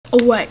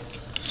Alright,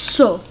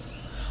 so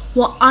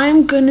what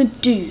I'm gonna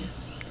do,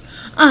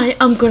 I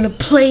am gonna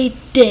play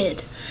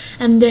dead,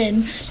 and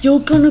then you're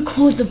gonna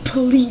call the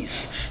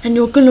police and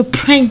you're gonna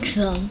prank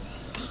them.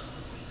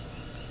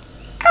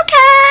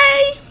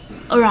 Okay!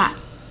 Alright.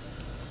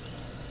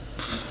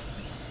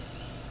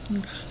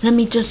 Let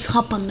me just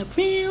hop on the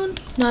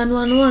ground.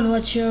 911,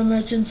 what's your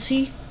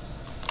emergency?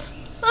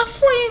 My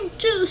friend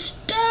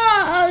just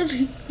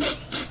died.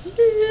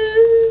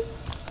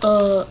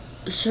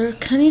 Sir,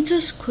 can you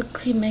just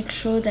quickly make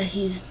sure that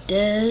he's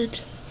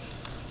dead?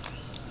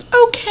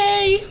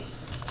 Okay.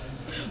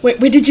 Wait,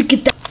 where did you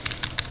get that?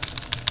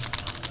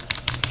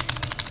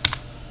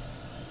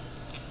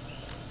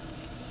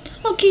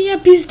 Okay,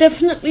 yep, he's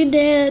definitely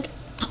dead.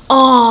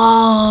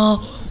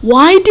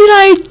 Why did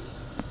I...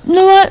 You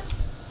know what?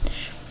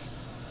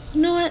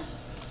 You know what?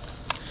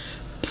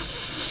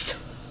 Psst.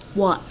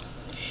 What?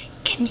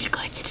 Can you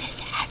go to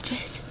this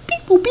address?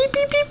 Beep, boop, beep,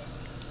 beep, beep.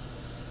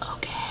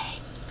 Okay.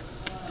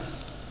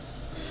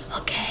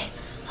 Okay,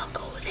 I'll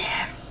go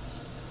there.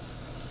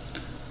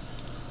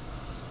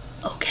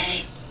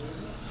 Okay.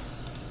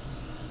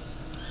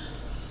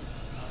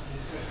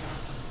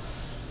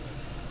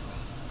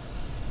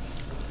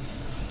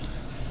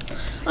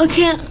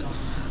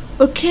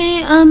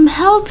 Okay,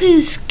 help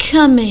is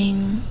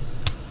coming.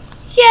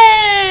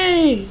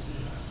 Yay!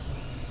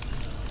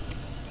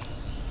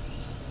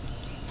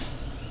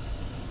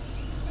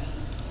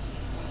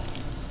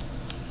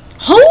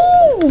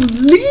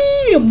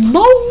 Holy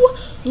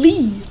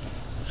moly!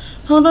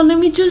 Hold on, let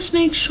me just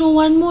make sure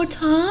one more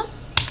time.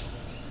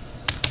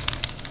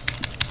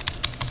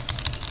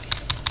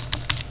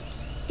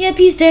 Yep,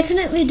 he's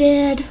definitely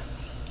dead.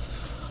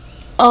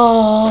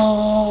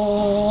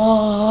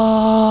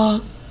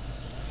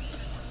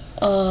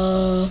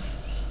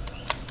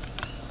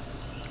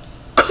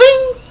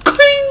 Cling,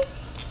 cling.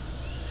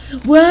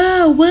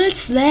 Whoa,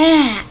 what's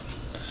that?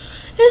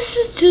 This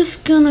is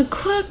just gonna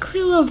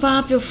quickly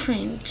revive your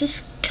friend.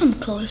 Just come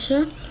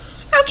closer.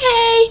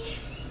 Okay.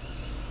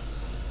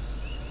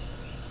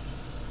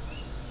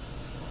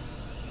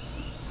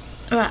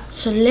 Alright,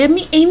 so let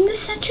me aim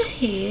this at your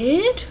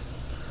head.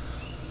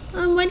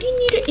 Why do you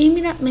need to aim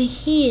it at my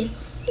head?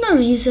 No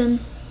reason.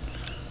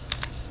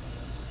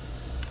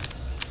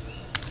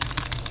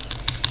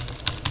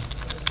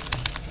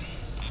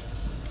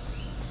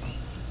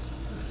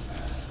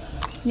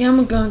 Yeah,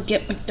 I'm gonna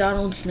get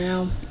McDonald's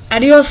now.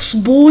 Adios,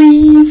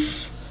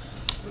 boys.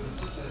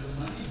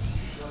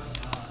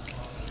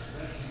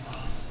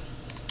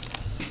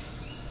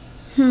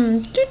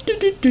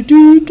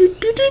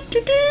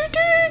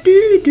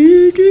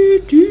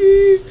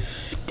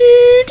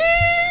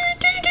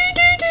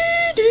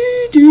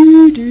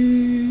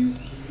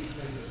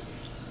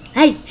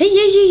 Hey,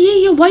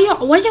 why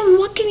you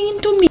walking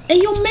into me?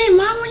 Hey, yo, man,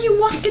 why are you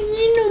walking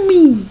into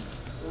me?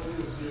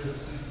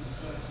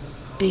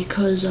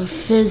 Because of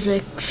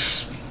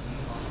physics.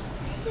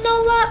 You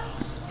know what?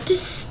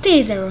 Just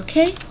stay there,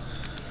 okay?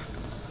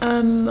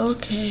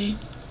 Okay.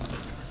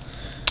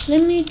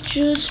 Let me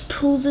just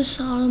pull this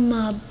out of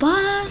my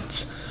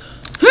butt.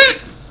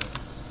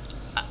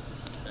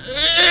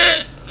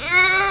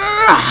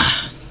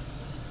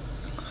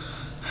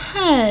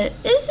 Hey,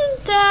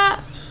 isn't that...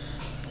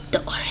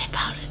 Don't worry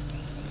about it.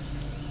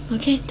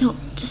 Okay,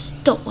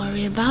 don't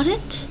worry about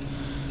it.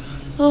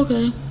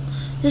 Okay.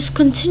 Just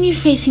continue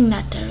facing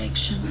that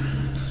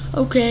direction.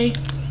 Okay.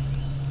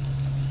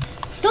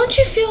 Don't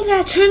you feel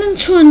that turn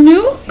into a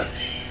nuke?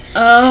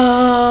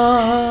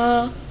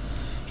 Yeah,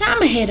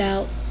 I'ma head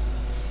out.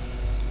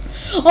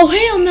 Oh,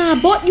 hell nah,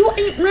 boy. You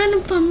ain't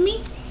running from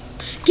me.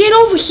 Get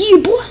over here,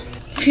 boy.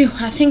 Phew,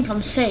 I think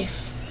I'm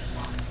safe.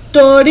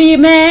 Dirty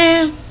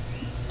man.